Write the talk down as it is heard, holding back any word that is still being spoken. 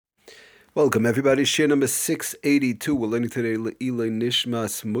Welcome, everybody. Share number 682. We're learning today Le'ilei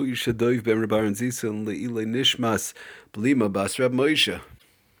Nishmas Moshe Dov Ben Rabbi Zisa and Le'ilei Nishmas Blima Bas Rab Moshe.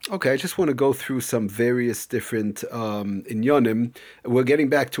 Okay, I just want to go through some various different inyanim. We're getting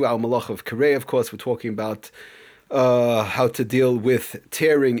back to our malach of KORAYA, of course. We're talking about how to deal with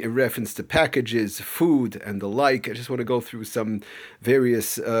tearing in reference to packages, food, and the like. I just want to go through some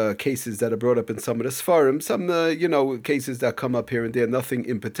various cases that are brought up in some of the Sfarim, some, cases that come up here and there, nothing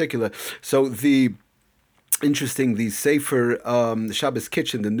in particular. So the Sefer the Shabbos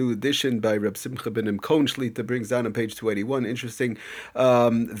Kitchen, the new edition by Reb Simcha ben Imkon Shlita, brings down on page 281. Interesting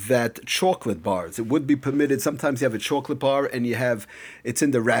that chocolate bars, it would be permitted. Sometimes you have a chocolate bar and it's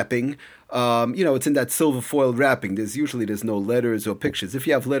in the wrapping. It's in that silver foil wrapping. There's no letters or pictures. If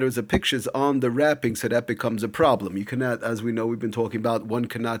you have letters or pictures on the wrapping, so that becomes a problem. You cannot, as we know, we've been talking about, one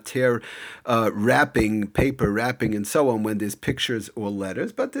cannot tear paper wrapping, and so on when there's pictures or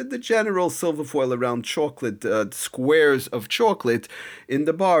letters. But the general silver foil around chocolate, squares of chocolate in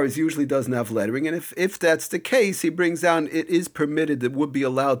the bars usually doesn't have lettering. And if that's the case, he brings down, it is permitted, it would be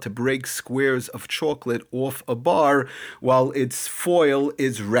allowed to break squares of chocolate off a bar while its foil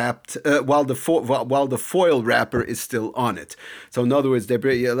is wrapped. While the foil wrapper is still on it. So in other words,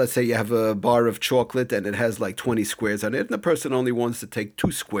 let's say you have a bar of chocolate and it has like 20 squares on it, and the person only wants to take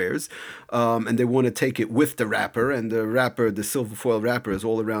 2 squares, and they want to take it with the wrapper, and the silver foil wrapper is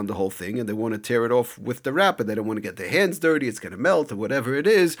all around the whole thing, and they want to tear it off with the wrapper. They don't want to get their hands dirty, it's going to melt or whatever it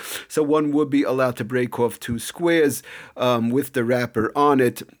is. So one would be allowed to break off 2 squares with the wrapper on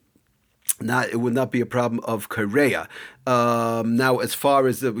it. It would not be a problem of KORAYA. Now, as far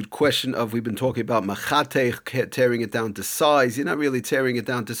as the question of, we've been talking about machatech, tearing it down to size, you're not really tearing it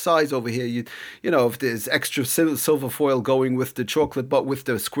down to size over here. If there's extra silver foil going with the chocolate, but with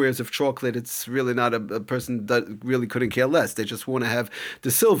the squares of chocolate, it's really not a person that really couldn't care less. They just want to have the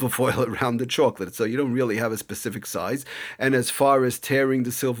silver foil around the chocolate. So you don't really have a specific size. And as far as tearing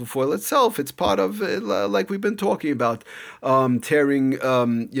the silver foil itself, it's part of, like we've been talking about, tearing,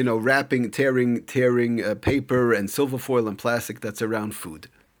 wrapping, tearing paper and silver foil and plastic that's around food.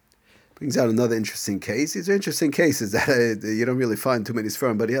 Brings out another interesting case. These are interesting cases that you don't really find too many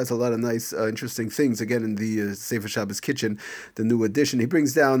sperm, but he has a lot of nice, interesting things. Again, in the Sefer Shabbos Kitchen, the new edition, he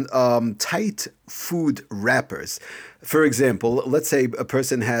brings down tight food wrappers. For example, let's say a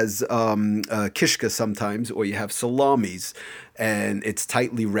person has kishka sometimes, or you have salamis, and it's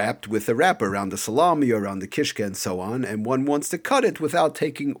tightly wrapped with a wrapper around the salami or around the kishka and so on, and one wants to cut it without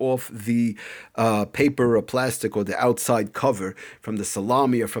taking off the paper or plastic or the outside cover from the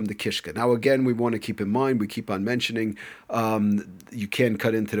salami or from the kishka. Now again, we want to keep in mind, we keep on mentioning, you can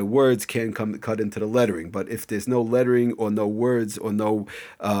cut into the words, cut into the lettering, but if there's no lettering or no words or no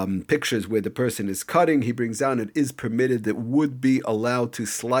pictures where the person is cutting, he brings down, it is permitted, that would be allowed to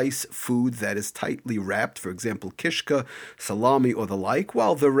slice food that is tightly wrapped, for example, kishka, salami, or the like,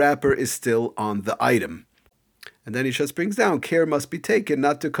 while the wrapper is still on the item. And then he just brings down, care must be taken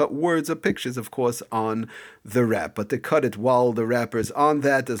not to cut words or pictures, of course, on the wrap, but to cut it while the wrapper is on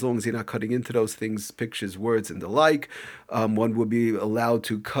that, as long as you're not cutting into those things, pictures, words, and the like, one would be allowed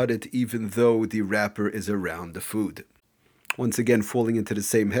to cut it even though the wrapper is around the food. Once again, falling into the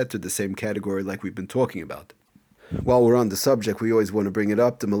same the same category like we've been talking about. While we're on the subject, we always want to bring it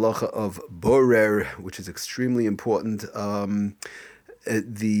up, the malacha of borer, which is extremely important.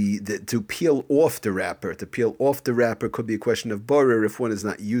 To peel off the wrapper. To peel off the wrapper could be a question of borer if one is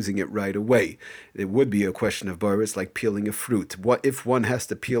not using it right away. It would be a question of borer. It's like peeling a fruit. What if one has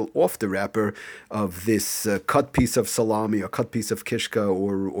to peel off the wrapper of this cut piece of salami or cut piece of kishka,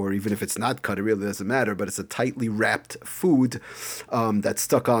 or even if it's not cut, it really doesn't matter, but it's a tightly wrapped food that's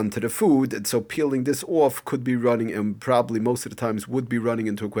stuck onto the food, and so peeling this off could be running, and probably most of the times would be running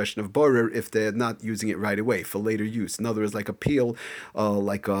into a question of borer if they're not using it right away for later use. In other words, like a peel,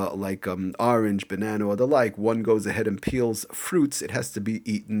 like orange, banana, or the like, one goes ahead and peels fruits, it has to be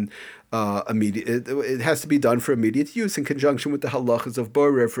eaten immediate. It has to be done for immediate use in conjunction with the halachas of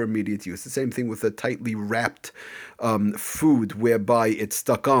borer for immediate use. The same thing with a tightly wrapped food whereby it's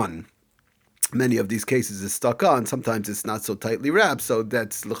stuck on. Many of these cases is stuck on. Sometimes it's not so tightly wrapped, so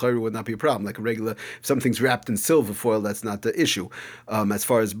that's l'chayru would not be a problem. Like a regular, if something's wrapped in silver foil, that's not the issue as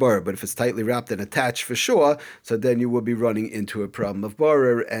far as borer. But if it's tightly wrapped and attached for sure, so then you will be running into a problem of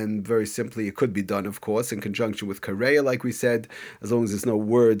borer. And very simply, it could be done, of course, in conjunction with KORAYA, like we said, as long as there's no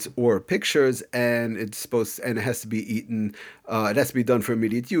words or pictures, and it has to be eaten. It has to be done for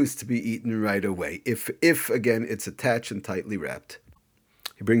immediate use to be eaten right away. If again it's attached and tightly wrapped.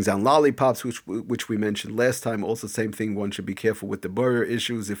 He brings down lollipops, which we mentioned last time. Also, same thing. One should be careful with the burr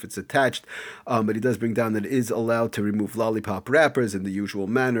issues if it's attached. But he does bring down that it is allowed to remove lollipop wrappers in the usual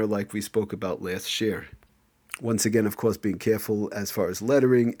manner, like we spoke about last year. Once again, of course, being careful as far as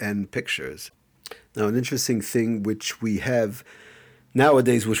lettering and pictures. Now, an interesting thing which we have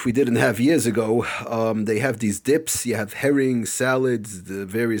nowadays, which we didn't have years ago, they have these dips. You have herring, salads, the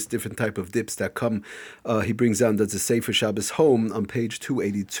various different type of dips that come. He brings down that's a Sefer Shabbos Home on page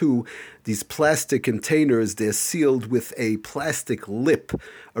 282. These plastic containers, they're sealed with a plastic lip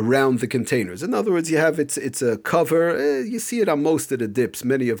around the containers. In other words, you have it's a cover. You see it on most of the dips,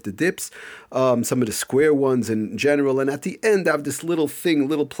 many of the dips, some of the square ones in general. And at the end, I have this little thing,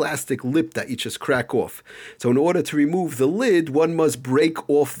 little plastic lip that you just crack off. So in order to remove the lid, one must break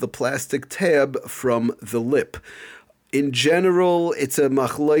off the plastic tab from the lip. In general, it's a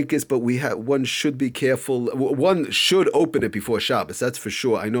machlokes, but one should be careful. One should open it before Shabbos, that's for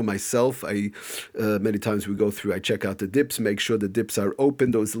sure. I know myself. Many times we go through, I check out the dips, make sure the dips are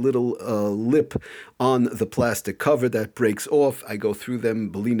open. Those little lip on the plastic cover that breaks off, I go through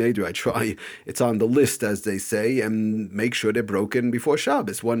them. B'li neder, I try. It's on the list, as they say, and make sure they're broken before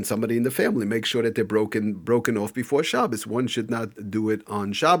Shabbos. Somebody in the family, make sure that they're broken off before Shabbos. One should not do it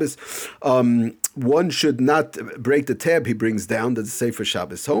on Shabbos. One should not break the tab he brings down that's Sefer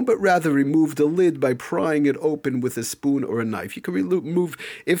Shabbos Home, but rather remove the lid by prying it open with a spoon or a knife. You can remove,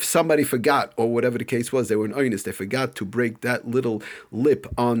 if somebody forgot, or whatever the case was, they were in earnest, they forgot to break that little lip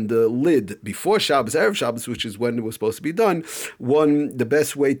on the lid before Shabbos, Erev Shabbos, which is when it was supposed to be done. The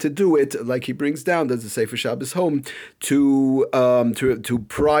best way to do it, like he brings down, that's the Sefer Shabbos Home, to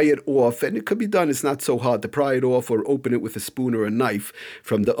pry it off, and it could be done, it's not so hard to pry it off or open it with a spoon or a knife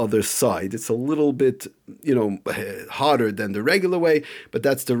from the other side. It's a little bit, harder than the regular way, but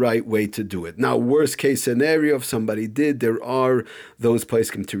that's the right way to do it. Now, worst case scenario, if somebody did, there are those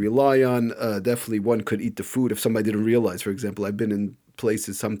poskim to rely on. Definitely one could eat the food if somebody didn't realize. For example, I've been in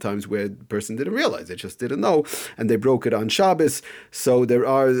places sometimes where the person didn't realize, they just didn't know, and they broke it on Shabbos. So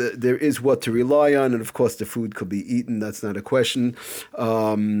there is what to rely on, and of course the food could be eaten, that's not a question.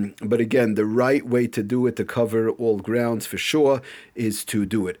 But again, the right way to do it, to cover all grounds for sure, is to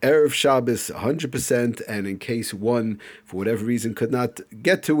do it Erev Shabbos 100%, and in case one, for whatever reason, could not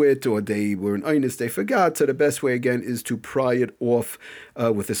get to it, or they were in earnest, they forgot, so the best way again is to pry it off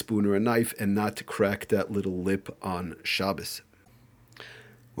with a spoon or a knife and not to crack that little lip on Shabbos.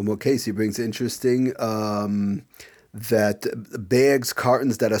 One more case he brings interesting, that bags,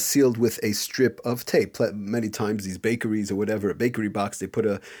 cartons that are sealed with a strip of tape. Many times these bakeries or whatever, a bakery box, they put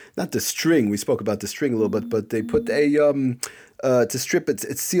not the string, we spoke about the string a little bit, but they put to strip it,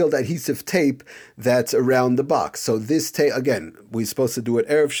 it's sealed adhesive tape that's around the box. So this tape, again, we're supposed to do it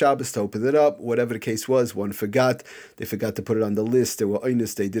Erev Shabbos to open it up, whatever the case was, one forgot, they forgot to put it on the list, they were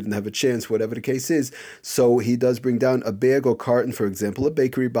honest, they didn't have a chance, whatever the case is. So he does bring down a bag or carton, for example, a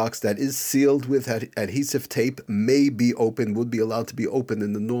bakery box that is sealed with adhesive tape, may be open, would be allowed to be opened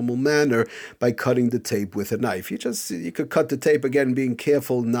in the normal manner by cutting the tape with a knife. You could cut the tape, again, being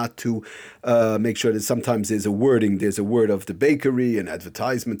careful not to make sure that sometimes there's a word of the bakery, an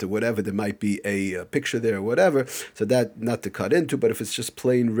advertisement or whatever, there might be a picture there or whatever, so that not to cut into. But if it's just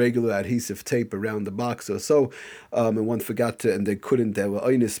plain regular adhesive tape around the box or so, and one forgot to, and they were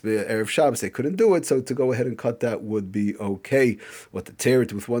honest Erev Shabbos, they couldn't do it, so to go ahead and cut that would be okay. What, to tear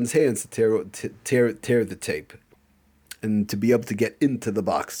it with one's hands, to tear the tape, and to be able to get into the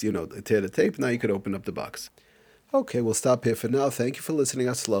box, tear the tape, now you could open up the box. Okay, we'll stop here for now. Thank you for listening.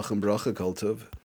 Aslach and bracha kol tov.